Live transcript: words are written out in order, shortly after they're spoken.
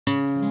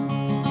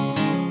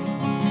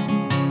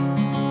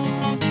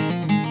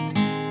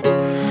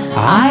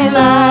I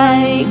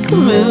like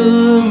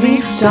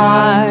movie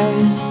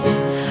stars.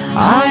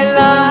 I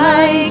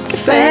like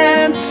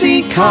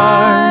fancy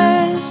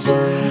cars.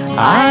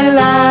 I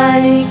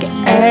like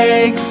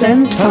eggs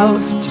and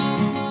toast.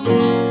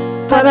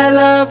 But I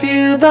love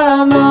you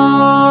the most.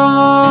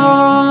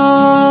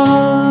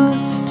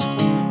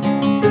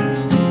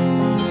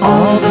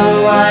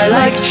 Although I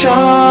like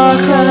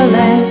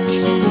chocolate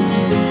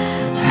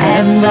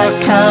and the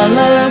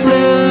color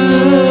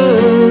blue,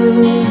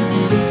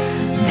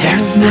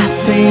 there's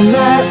nothing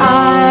that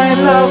I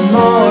love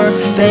more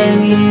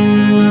than you.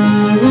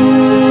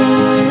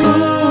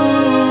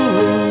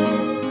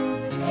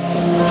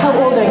 How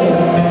old are you?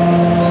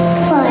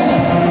 4.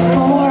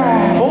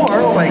 4?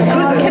 Oh my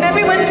goodness. Can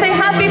everyone say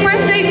happy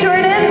birthday,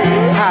 Jordan?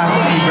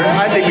 Happy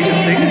birthday. I think we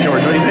should sing to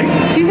Jordan. What do you think?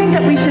 Do you think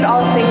that we should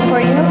all sing for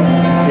you?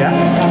 Yeah.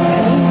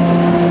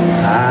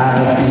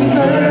 Happy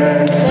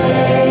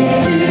birthday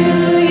to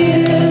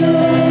you.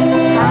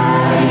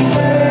 Happy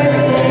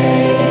birthday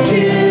to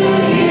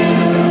you.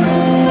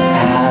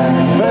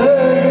 Happy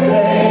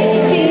birthday,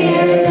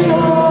 dear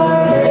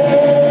Jordan.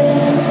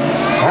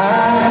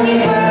 Happy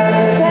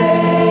birthday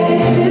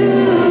to you.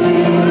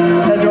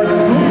 Now, Jordan,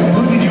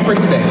 who did you bring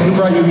today? Who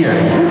brought you here?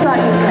 Who brought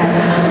you here?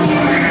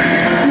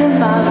 Your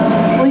mom.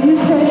 Will you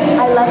say, I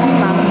love you,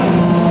 Mom?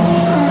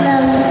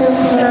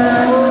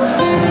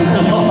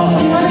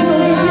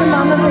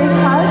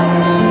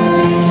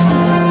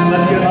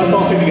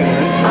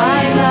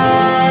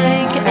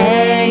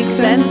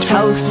 And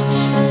toast,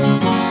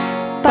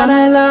 but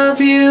I love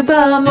you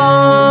the most.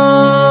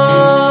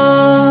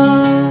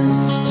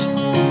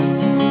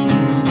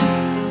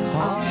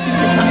 I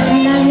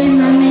love you,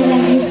 Mom. I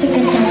love you,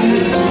 super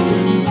dance.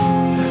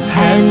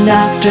 And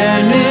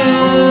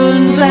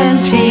afternoons and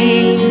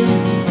tea,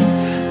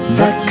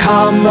 the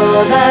combo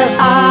that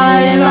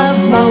I love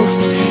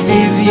most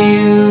is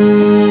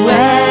you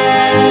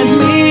and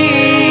me.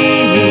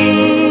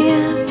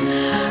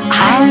 I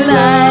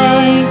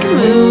like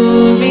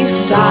movie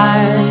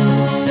stars.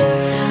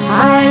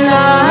 I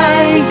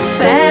like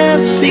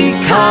fancy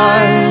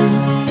cars.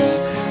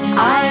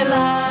 I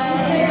like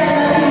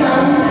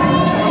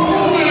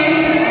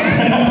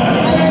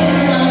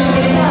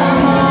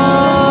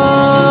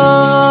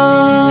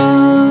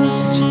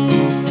most.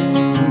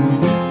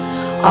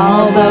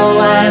 Although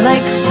I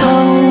like so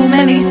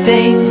many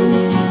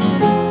things,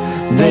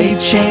 they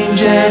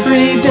change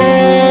every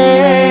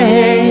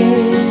day.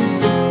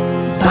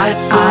 But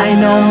I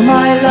know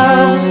my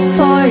love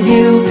for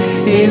you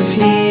is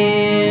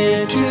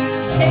here too.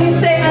 Can you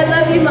say, I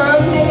love you, Mom? I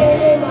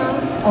love you,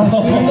 Mom. Go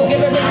give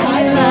her the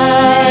I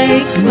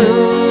like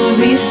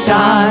movie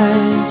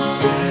stars.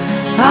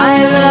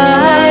 I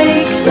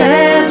like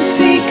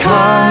fancy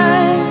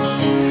cars.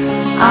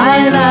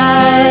 I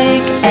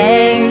like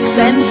eggs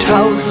and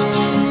toast.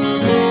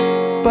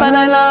 But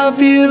I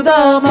love you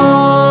the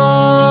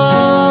most.